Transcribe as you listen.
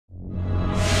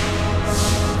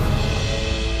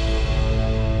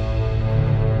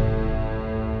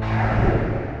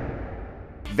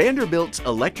Vanderbilt's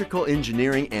Electrical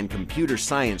Engineering and Computer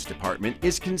Science Department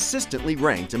is consistently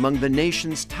ranked among the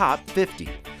nation's top 50.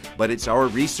 But it's our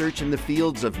research in the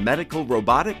fields of medical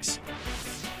robotics,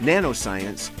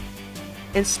 nanoscience,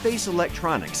 and space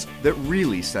electronics that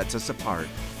really sets us apart.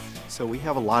 So we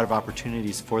have a lot of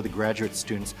opportunities for the graduate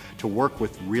students to work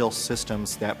with real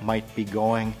systems that might be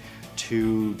going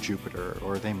to Jupiter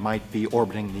or they might be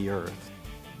orbiting the Earth.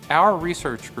 Our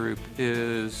research group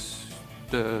is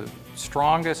the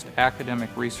strongest academic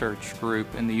research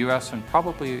group in the U.S. and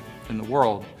probably in the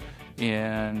world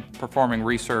in performing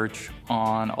research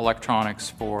on electronics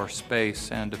for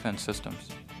space and defense systems.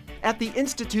 At the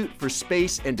Institute for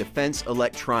Space and Defense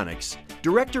Electronics,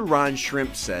 Director Ron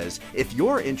Shrimp says if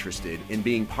you're interested in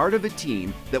being part of a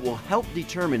team that will help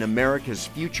determine America's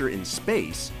future in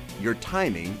space, your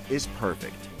timing is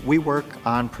perfect. We work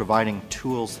on providing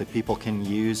tools that people can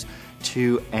use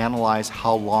to analyze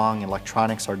how long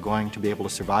electronics are going to be able to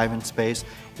survive in space.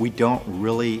 We don't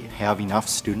really have enough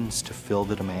students to fill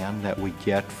the demand that we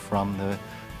get from the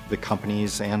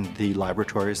companies and the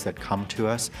laboratories that come to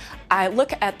us. I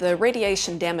look at the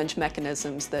radiation damage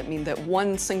mechanisms that mean that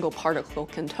one single particle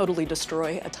can totally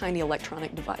destroy a tiny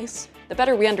electronic device. The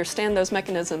better we understand those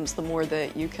mechanisms, the more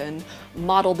that you can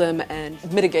model them and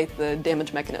mitigate the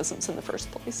damage mechanisms in the first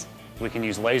place. We can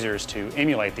use lasers to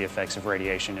emulate the effects of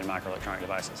radiation in microelectronic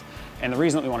devices. And the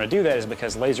reason that we want to do that is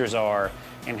because lasers are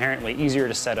inherently easier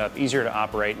to set up, easier to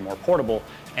operate, and more portable,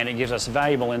 and it gives us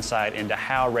valuable insight into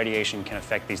how radiation can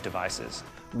affect these devices.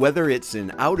 Whether it's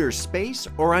in outer space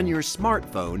or on your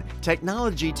smartphone,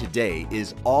 technology today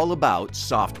is all about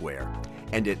software.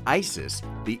 And at ISIS,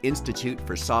 the Institute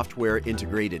for Software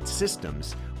Integrated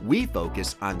Systems, we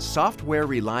focus on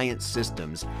software-reliant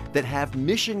systems that have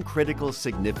mission-critical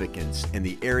significance in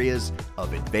the areas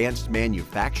of advanced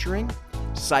manufacturing,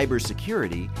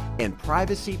 cybersecurity, and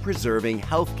privacy-preserving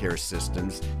healthcare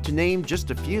systems, to name just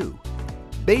a few.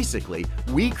 Basically,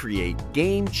 we create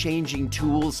game-changing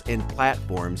tools and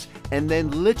platforms and then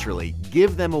literally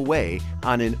give them away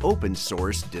on an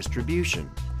open-source distribution.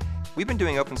 We've been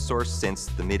doing open source since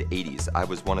the mid-'80s. I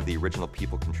was one of the original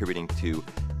people contributing to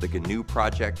the GNU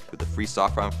project with the Free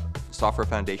Software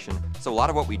Foundation. So a lot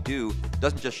of what we do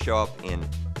doesn't just show up in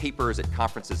papers at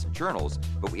conferences and journals,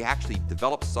 but we actually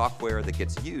develop software that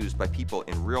gets used by people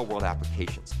in real-world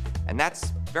applications. And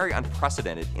that's very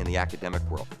unprecedented in the academic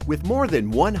world. With more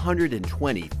than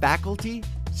 120 faculty,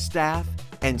 staff,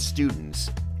 and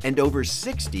students, and over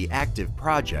 60 active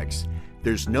projects,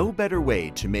 there's no better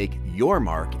way to make your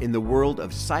mark in the world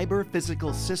of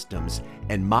cyber-physical systems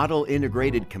and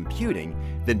model-integrated computing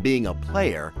than being a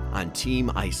player on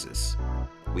Team ISIS.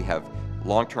 We have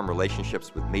long-term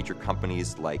relationships with major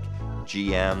companies like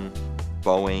GM,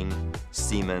 Boeing,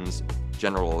 Siemens,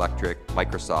 General Electric,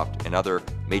 Microsoft, and other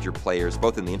major players,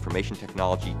 both in the information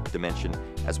technology dimension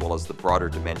as well as the broader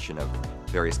dimension of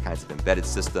various kinds of embedded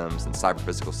systems and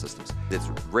cyber-physical systems. It's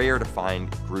rare to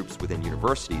find groups within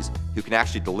universities who can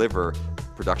actually deliver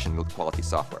production quality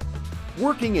software.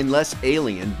 Working in less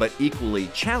alien but equally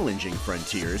challenging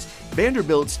frontiers,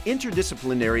 Vanderbilt's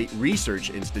interdisciplinary research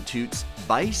institutes,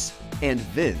 VICE and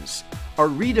VINS, are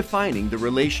redefining the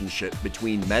relationship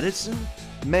between medicine,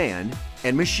 man,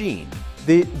 and machine.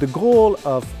 The goal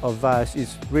of VICE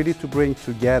is really to bring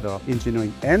together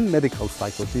engineering and medical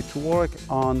faculty to work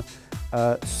on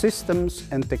systems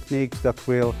and techniques that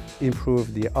will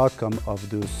improve the outcome of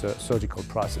those surgical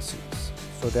processes.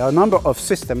 So there are a number of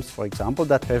systems, for example,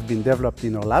 that have been developed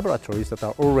in our laboratories that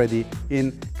are already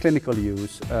in clinical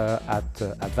use at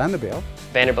Vanderbilt.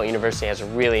 Vanderbilt University has a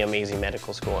really amazing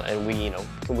medical school, and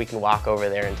we can walk over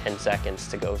there in 10 seconds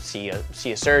to go see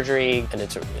a surgery, and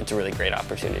it's a really great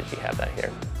opportunity to have that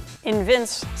here. In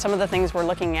VINS, some of the things we're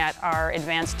looking at are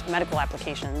advanced medical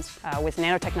applications with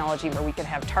nanotechnology, where we could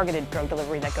have targeted drug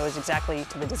delivery that goes exactly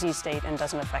to the disease state and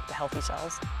doesn't affect the healthy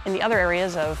cells. In the other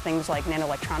areas of things like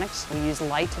nanoelectronics, we use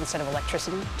light instead of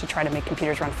electricity to try to make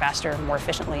computers run faster, more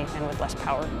efficiently, and with less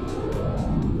power.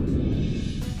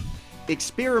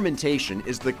 Experimentation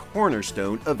is the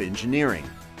cornerstone of engineering.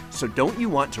 So don't you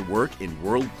want to work in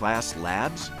world-class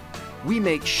labs? We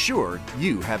make sure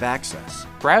you have access.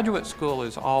 Graduate school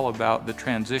is all about the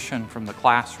transition from the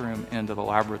classroom into the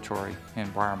laboratory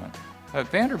environment. At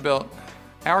Vanderbilt,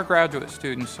 our graduate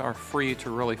students are free to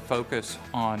really focus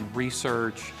on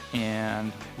research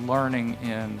and learning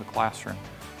in the classroom.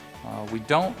 We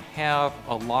don't have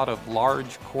a lot of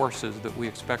large courses that we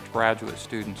expect graduate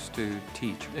students to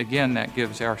teach. Again, that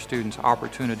gives our students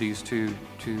opportunities to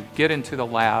get into the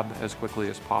lab as quickly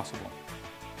as possible.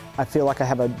 I feel like I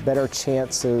have a better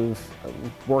chance of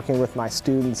working with my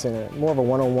students in more of a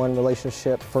one-on-one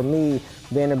relationship. For me,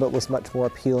 Vanderbilt was much more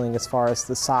appealing as far as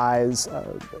the size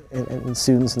and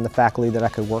students and the faculty that I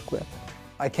could work with.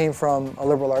 I came from a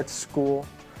liberal arts school,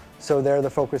 so there the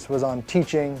focus was on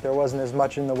teaching. There wasn't as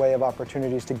much in the way of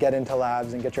opportunities to get into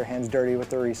labs and get your hands dirty with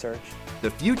the research.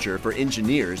 The future for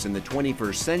engineers in the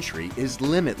 21st century is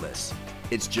limitless.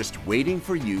 It's just waiting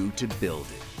for you to build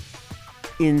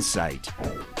it. Insight,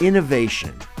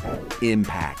 innovation,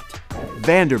 impact.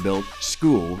 Vanderbilt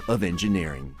School of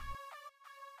Engineering.